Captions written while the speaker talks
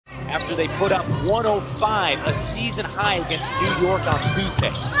after they put up 105, a season high against New York on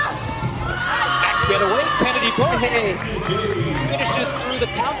Tuesday. Back getaway, Kennedy Burke finishes through the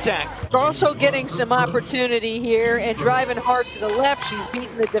contact. Also getting some opportunity here and driving hard to the left. She's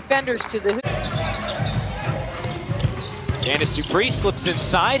beating the defenders to the hoop. Candice Dupree slips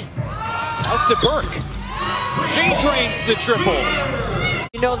inside, out to Burke. She drains the triple.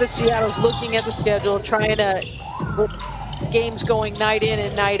 You know that Seattle's looking at the schedule, trying to put games going night in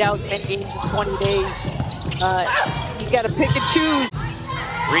and night out, 10 games in 20 days. You got to pick and choose.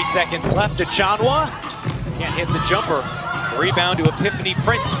 3 seconds left to Chanwa. Can't hit the jumper. Rebound to Epiphany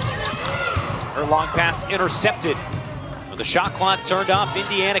Prince. Her long pass intercepted. With the shot clock turned off,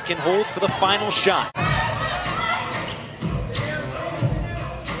 Indiana can hold for the final shot.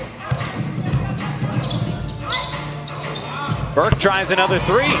 Burke tries another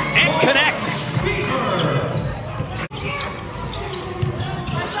three and connects.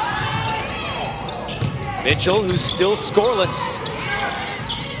 Mitchell, who's still scoreless,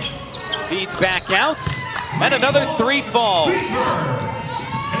 feeds back out, and another three falls.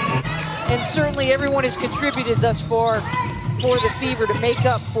 And certainly everyone has contributed thus far for the Fever to make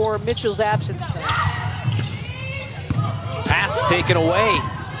up for Mitchell's absence tonight. Pass taken away.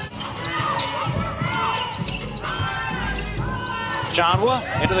 Chanwa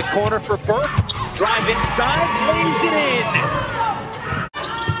into the corner for Burke. Drive inside, lays it in.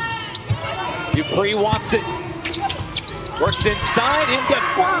 Dupree wants it. Works inside into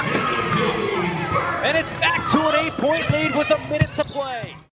Burke. And it's back to an 8-point lead with a minute to play.